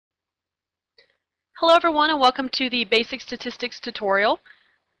Hello everyone and welcome to the Basic Statistics tutorial.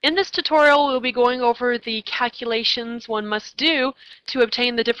 In this tutorial we'll be going over the calculations one must do to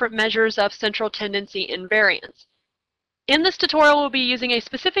obtain the different measures of central tendency and variance. In this tutorial we'll be using a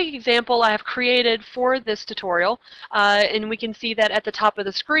specific example I have created for this tutorial, and we can see that at the top of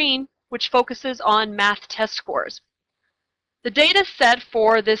the screen, which focuses on math test scores. The data set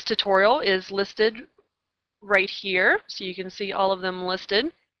for this tutorial is listed right here, so you can see all of them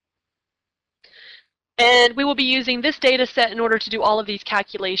listed. And we will be using this data set in order to do all of these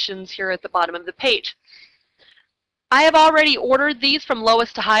calculations here at the bottom of the page. I have already ordered these from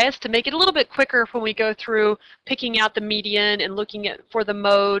lowest to highest to make it a little bit quicker when we go through picking out the median and looking at for the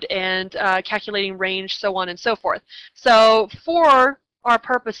mode and calculating range, so on and so forth. So for our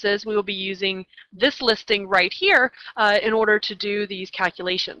purposes, we will be using this listing right here in order to do these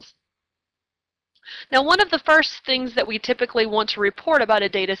calculations. Now, one of the first things that we typically want to report about a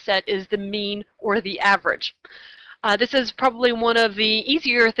data set is the mean or the average. This is probably one of the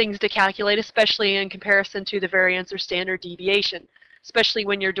easier things to calculate, especially in comparison to the variance or standard deviation, especially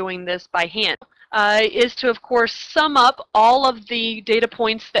when you're doing this by hand, is to, of course, sum up all of the data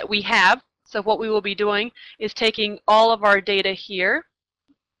points that we have. So what we will be doing is taking all of our data here,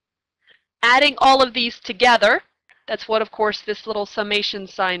 adding all of these together. That's what, of course, this little summation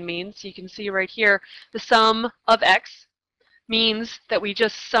sign means. You can see right here, the sum of x means that we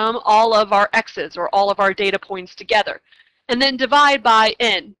just sum all of our x's, or all of our data points together, and then divide by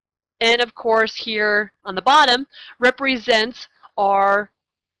n. N, of course, here on the bottom represents our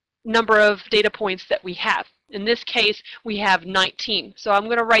number of data points that we have. In this case, we have 19. So I'm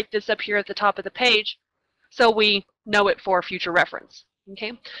going to write this up here at the top of the page so we know it for future reference.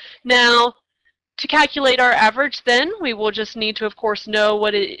 Okay. Now, to calculate our average, then, we will just need to, of course, know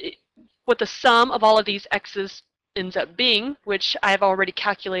what the sum of all of these x's ends up being, which I've already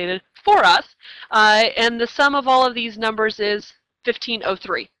calculated for us. And the sum of all of these numbers is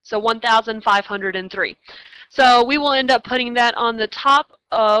 1503, so 1,503. So we will end up putting that on the top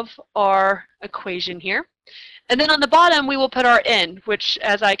of our equation here. And then on the bottom, we will put our n, which,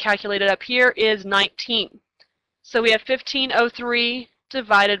 as I calculated up here, is 19. So we have 1503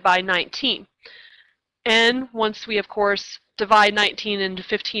 divided by 19. And once we, of course, divide 19 into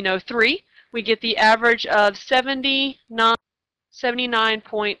 1503, we get the average of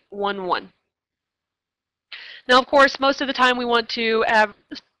 79.11. Now, of course, most of the time we want to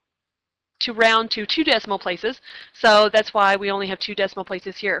round to 2 decimal places, so that's why we only have 2 decimal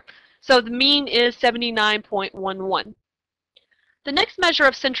places here. So the mean is 79.11. The next measure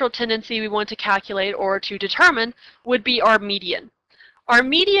of central tendency we want to calculate or to determine would be our median. Our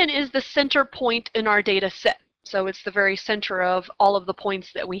median is the center point in our data set, so it's the very center of all of the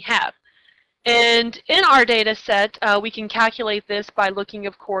points that we have. And in our data set, we can calculate this by looking,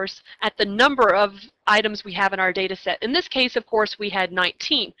 of course, at the number of items we have in our data set. In this case, of course, we had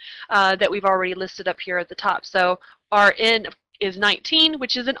 19 that we've already listed up here at the top. So our n is 19,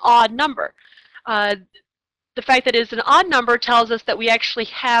 which is an odd number. The fact that it is an odd number tells us that we actually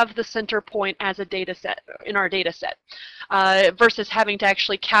have the center point as a data set in our data set, versus having to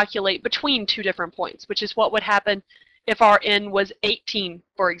actually calculate between 2 different points, which is what would happen if our n was 18,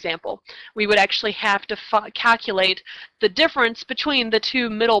 for example. We would actually have to calculate the difference between the 2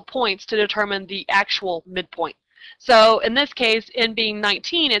 middle points to determine the actual midpoint. So in this case, n being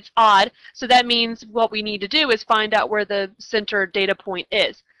 19, it's odd, so that means what we need to do is find out where the center data point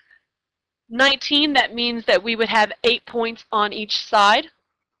is. 19, that means that we would have 8 points on each side,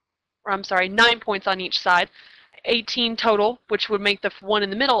 or I'm sorry, 9 points on each side, 18 total, which would make the one in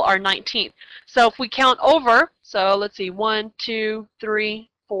the middle our 19th. So if we count over, so let's see, 1, 2, 3,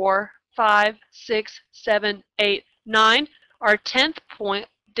 4, 5, 6, 7, 8, 9, our 10th point,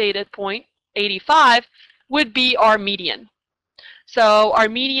 data point, 85, would be our median. So our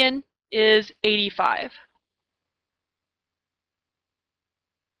median is 85.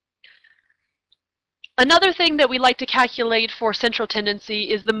 Another thing that we like to calculate for central tendency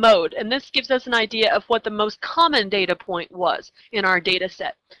is the mode, and this gives us an idea of what the most common data point was in our data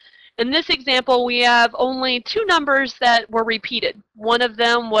set. In this example, we have only 2 numbers that were repeated. One of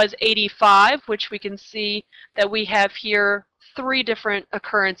them was 85, which we can see that we have here 3 different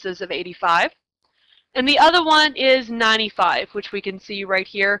occurrences of 85. And the other one is 95, which we can see right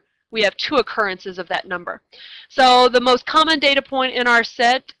here. We have 2 occurrences of that number. So the most common data point in our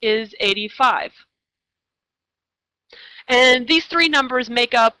set is 85. And these 3 numbers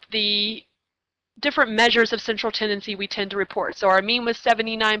make up the different measures of central tendency we tend to report. So our mean was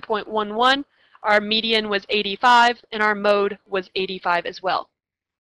 79.11, our median was 85, and our mode was 85 as well.